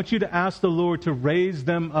 I want you to ask the Lord to raise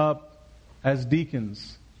them up as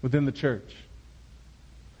deacons within the church.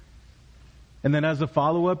 And then as a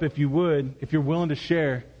follow-up, if you would, if you're willing to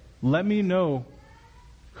share, let me know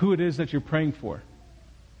who it is that you're praying for.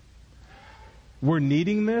 We're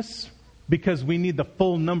needing this because we need the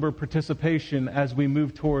full number participation as we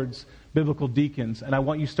move towards biblical deacons. And I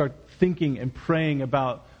want you to start thinking and praying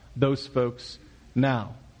about those folks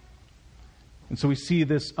now. And so we see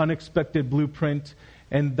this unexpected blueprint,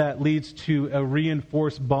 and that leads to a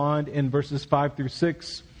reinforced bond in verses 5 through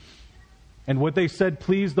 6. And what they said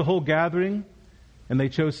pleased the whole gathering, and they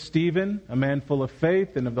chose Stephen, a man full of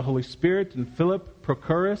faith and of the Holy Spirit, and Philip,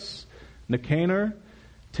 Prochorus, Nicanor,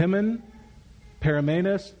 Timon,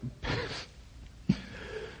 Paramenes.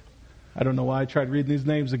 I don't know why I tried reading these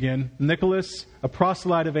names again. Nicholas, a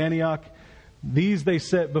proselyte of Antioch. These they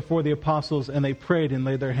set before the apostles, and they prayed and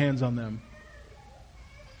laid their hands on them.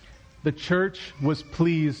 The church was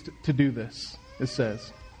pleased to do this, it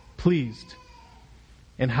says. Pleased.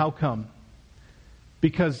 And how come?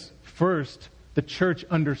 Because first, the church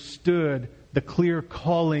understood the clear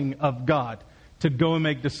calling of God to go and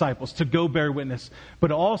make disciples, to go bear witness,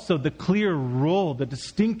 but also the clear role, the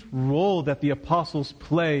distinct role that the apostles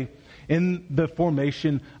play in the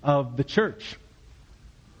formation of the church.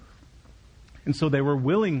 And so they were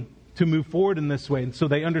willing to move forward in this way. And so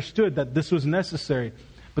they understood that this was necessary.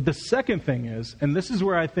 But the second thing is, and this is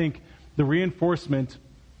where I think the reinforcement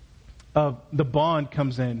of the bond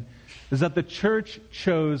comes in, is that the church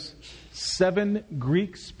chose 7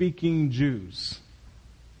 Greek-speaking Jews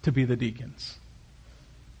to be the deacons.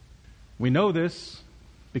 We know this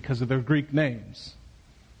because of their Greek names.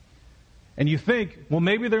 And you think, well,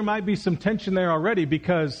 maybe there might be some tension there already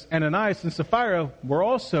because Ananias and Sapphira were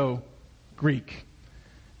also Greek.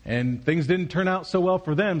 And things didn't turn out so well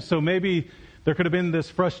for them. So maybe there could have been this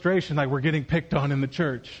frustration like we're getting picked on in the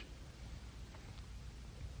church.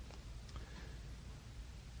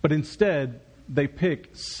 But instead, they pick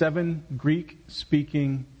 7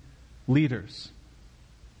 Greek-speaking leaders.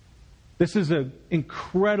 This is an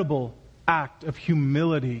incredible act of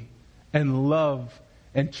humility and love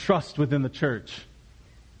and trust within the church.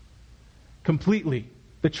 Completely.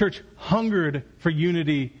 The church hungered for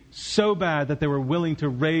unity so bad that they were willing to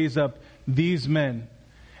raise up these men.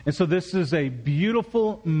 And so this is a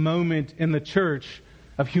beautiful moment in the church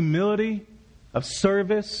of humility, of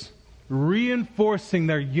service, reinforcing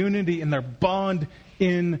their unity and their bond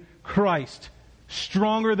in Christ.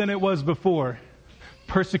 Stronger than it was before.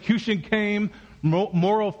 Persecution came,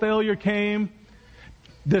 moral failure came,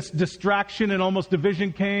 this distraction and almost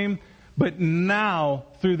division came. But now,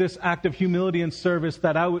 through this act of humility and service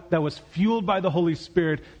that was fueled by the Holy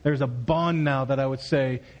Spirit, there's a bond now that I would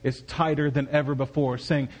say is tighter than ever before.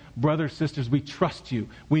 Saying, brothers, sisters, we trust you.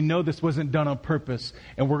 We know this wasn't done on purpose.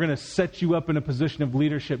 And we're going to set you up in a position of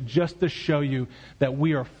leadership just to show you that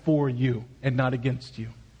we are for you and not against you.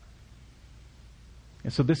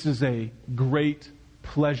 And so this is a great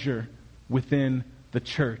pleasure within the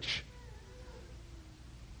church.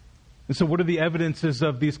 And so what are the evidences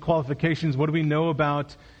of these qualifications? What do we know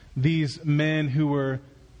about these men who were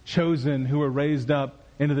chosen, who were raised up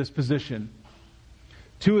into this position?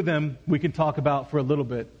 2 of them we can talk about for a little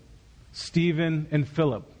bit. Stephen and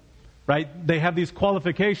Philip, right? They have these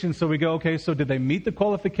qualifications, so we go, okay, so did they meet the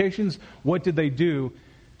qualifications? What did they do?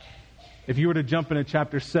 If you were to jump into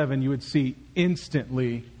chapter 7, you would see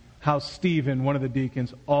instantly how Stephen, one of the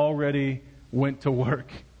deacons, already went to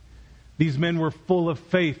work. These men were full of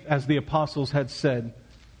faith, as the apostles had said.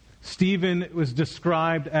 Stephen was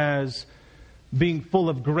described as being full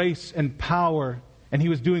of grace and power, and he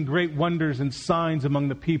was doing great wonders and signs among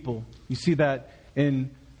the people. You see that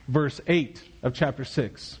in verse 8 of chapter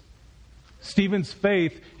 6. Stephen's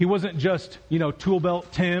faith, he wasn't just, tool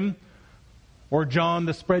belt Tim or John,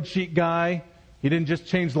 the spreadsheet guy. He didn't just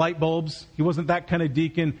change light bulbs. He wasn't that kind of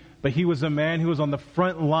deacon, but he was a man who was on the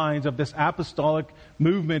front lines of this apostolic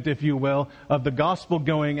movement, if you will, of the gospel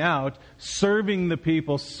going out, serving the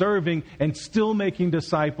people, serving and still making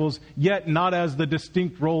disciples, yet not as the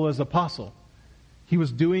distinct role as apostle. He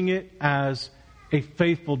was doing it as a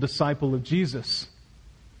faithful disciple of Jesus.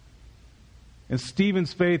 And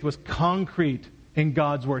Stephen's faith was concrete in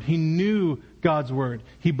God's word. He knew God's word.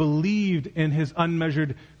 He believed in his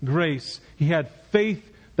unmeasured grace. He had faith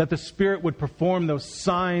that the Spirit would perform those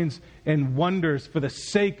signs and wonders for the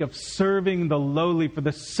sake of serving the lowly, for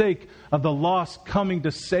the sake of the lost coming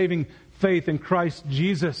to saving faith in Christ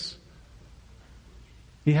Jesus.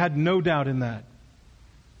 He had no doubt in that.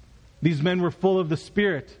 These men were full of the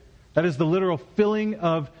Spirit. That is the literal filling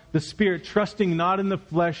of the Spirit, trusting not in the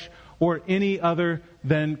flesh or any other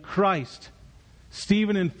than Christ.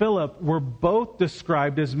 Stephen and Philip were both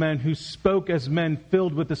described as men who spoke as men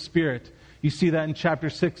filled with the Spirit. You see that in chapter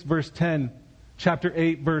 6, verse 10, chapter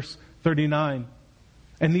 8, verse 39.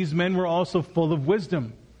 And these men were also full of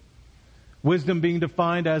wisdom. Wisdom being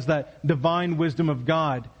defined as that divine wisdom of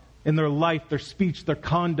God. In their life, their speech, their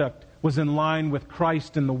conduct was in line with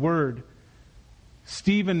Christ and the Word.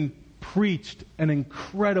 Stephen preached an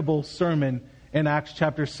incredible sermon in Acts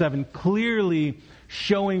chapter 7, clearly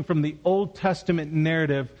showing from the Old Testament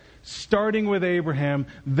narrative, starting with Abraham,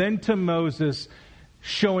 then to Moses,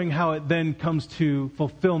 showing how it then comes to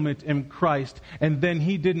fulfillment in Christ. And then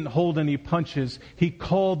he didn't hold any punches. He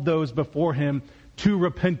called those before him to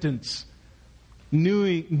repentance,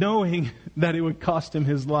 knowing that it would cost him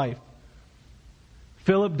his life.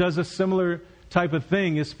 Philip does a similar type of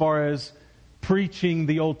thing as far as preaching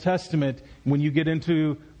the Old Testament. When you get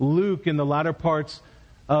into Luke in the latter parts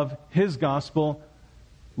of his gospel,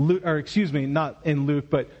 not in Luke,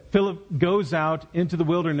 but Philip goes out into the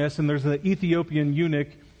wilderness, and there's the Ethiopian eunuch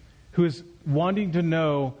who is wanting to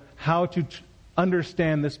know how to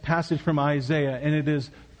understand this passage from Isaiah. And it is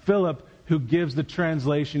Philip who gives the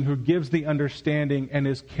translation, who gives the understanding, and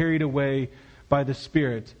is carried away by the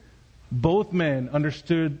Spirit. Both men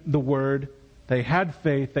understood the word. They had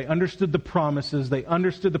faith. They understood the promises. They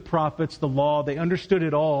understood the prophets, the law. They understood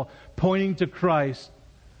it all, pointing to Christ.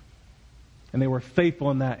 And they were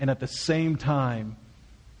faithful in that. And at the same time,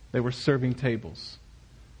 they were serving tables.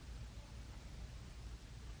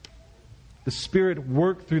 The Spirit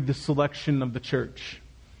worked through the selection of the church.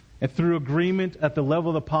 And through agreement at the level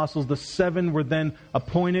of the apostles, the 7 were then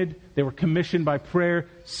appointed. They were commissioned by prayer,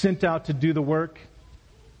 sent out to do the work.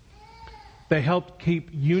 They helped keep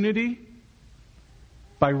unity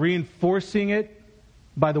by reinforcing it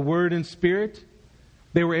by the Word and Spirit.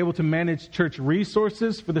 They were able to manage church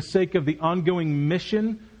resources for the sake of the ongoing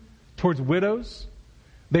mission towards widows.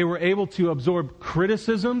 They were able to absorb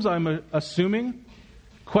criticisms, I'm assuming,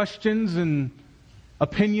 questions and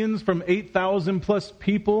opinions from 8,000 plus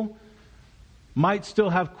people. Might still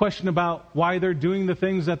have question about why they're doing the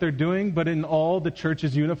things that they're doing, but in all, the church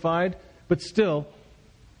is unified. But still,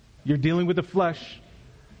 you're dealing with the flesh.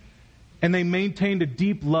 And they maintained a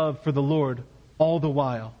deep love for the Lord all the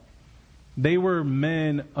while. They were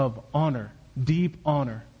men of honor, deep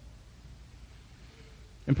honor.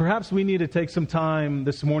 And perhaps we need to take some time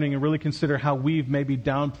this morning and really consider how we've maybe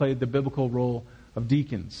downplayed the biblical role of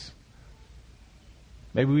deacons.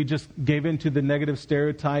 Maybe we just gave into the negative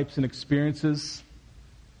stereotypes and experiences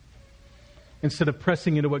instead of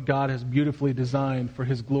pressing into what God has beautifully designed for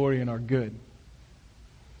His glory and our good.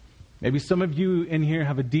 Maybe some of you in here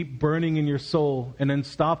have a deep burning in your soul, an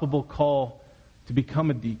unstoppable call to become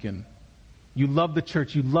a deacon. You love the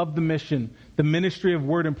church, you love the mission, the ministry of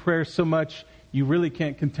word and prayer so much you really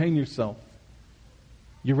can't contain yourself.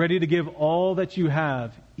 You're ready to give all that you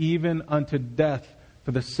have, even unto death,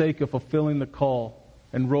 for the sake of fulfilling the call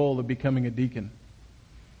and role of becoming a deacon.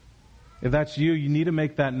 If that's you, you need to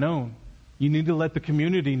make that known. You need to let the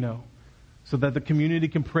community know so that the community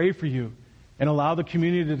can pray for you and allow the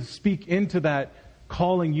community to speak into that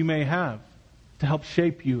calling you may have to help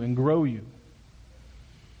shape you and grow you.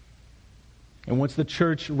 And once the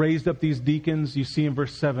church raised up these deacons, you see in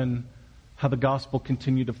verse 7 how the gospel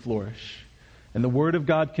continued to flourish. And the word of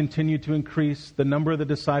God continued to increase. The number of the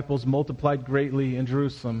disciples multiplied greatly in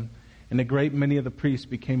Jerusalem, and a great many of the priests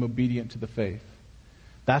became obedient to the faith.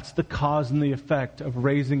 That's the cause and the effect of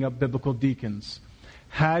raising up biblical deacons.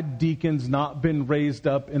 had deacons not been raised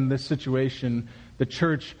up in this situation, the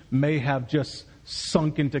church may have just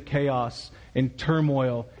sunk into chaos and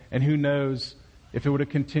turmoil, and who knows if it would have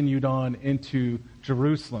continued on into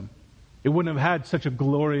Jerusalem. It wouldn't have had such a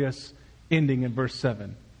glorious ending in verse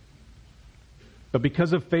 7. But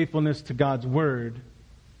because of faithfulness to God's word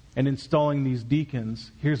and installing these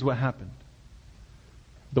deacons, here's what happened.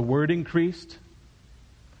 The word increased,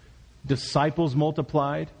 disciples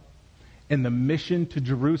multiplied, and the mission to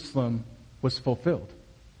Jerusalem was fulfilled.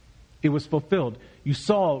 It was fulfilled. You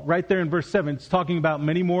saw right there in verse 7, it's talking about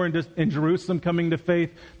many more in Jerusalem coming to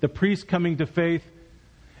faith, the priests coming to faith.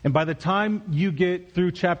 And by the time you get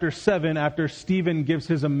through chapter 7, after Stephen gives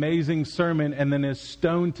his amazing sermon and then is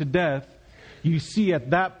stoned to death, you see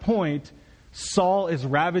at that point, Saul is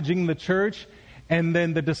ravaging the church, and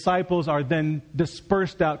then the disciples are then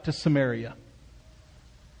dispersed out to Samaria.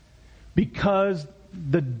 Because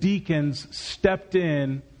the deacons stepped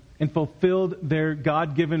in and fulfilled their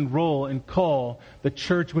God-given role and call, the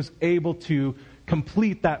church was able to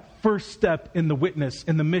complete that first step in the witness,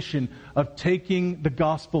 in the mission of taking the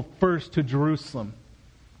gospel first to Jerusalem.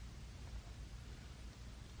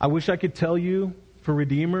 I wish I could tell you, for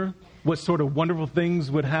Redeemer, what sort of wonderful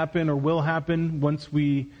things would happen or will happen once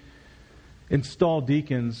we install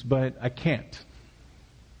deacons, but I can't.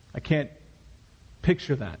 I can't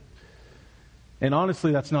picture that. And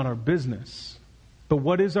honestly, that's not our business. But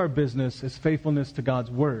what is our business is faithfulness to God's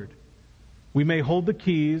word. We may hold the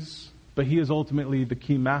keys, but He is ultimately the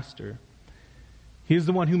key master. He is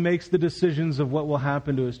the one who makes the decisions of what will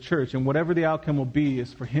happen to His church. And whatever the outcome will be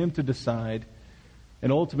is for Him to decide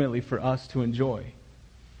and ultimately for us to enjoy.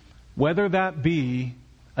 Whether that be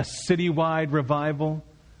a citywide revival,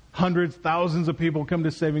 hundreds, thousands of people come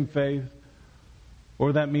to saving faith,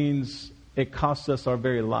 or that means it costs us our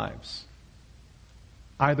very lives.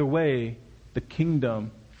 Either way, the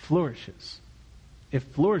kingdom flourishes. It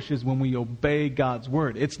flourishes when we obey God's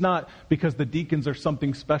word. It's not because the deacons are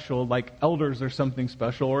something special, like elders are something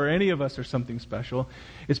special, or any of us are something special.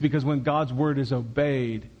 It's because when God's word is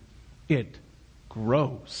obeyed, it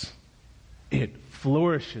grows. It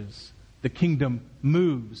flourishes. The kingdom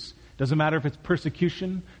moves. Doesn't matter if it's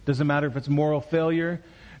persecution. Doesn't matter if it's moral failure.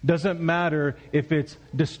 Doesn't matter if it's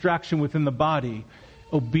distraction within the body.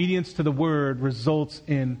 Obedience to the word results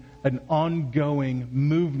in an ongoing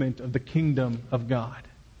movement of the kingdom of God.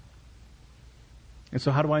 And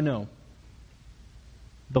so how do I know?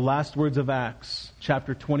 The last words of Acts,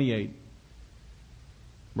 chapter 28.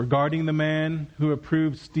 Regarding the man who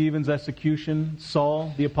approved Stephen's execution,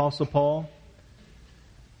 Saul, the Apostle Paul,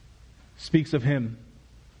 speaks of him.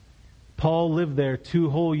 Paul lived there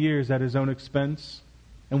 2 whole years at his own expense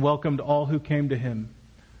and welcomed all who came to him,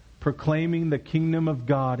 proclaiming the kingdom of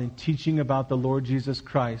God and teaching about the Lord Jesus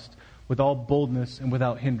Christ with all boldness and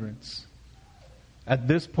without hindrance. At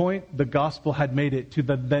this point, the gospel had made it to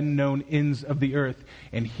the then known ends of the earth.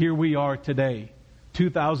 And here we are today,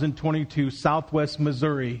 2022, Southwest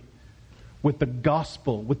Missouri, with the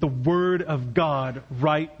gospel, with the word of God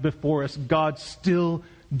right before us. God still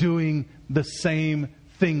doing the same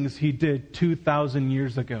things He did 2,000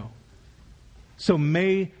 years ago. So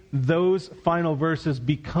may those final verses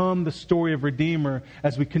become the story of Redeemer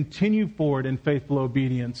as we continue forward in faithful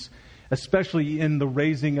obedience, especially in the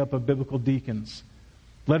raising up of biblical deacons.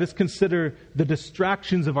 Let us consider the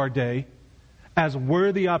distractions of our day as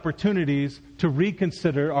worthy opportunities to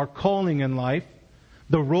reconsider our calling in life,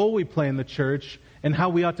 the role we play in the church, and how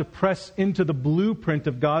we ought to press into the blueprint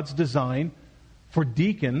of God's design for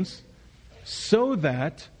deacons so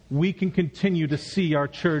that we can continue to see our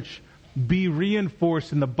church be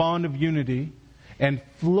reinforced in the bond of unity and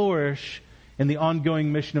flourish in the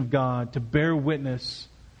ongoing mission of God to bear witness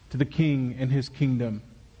to the King and His kingdom.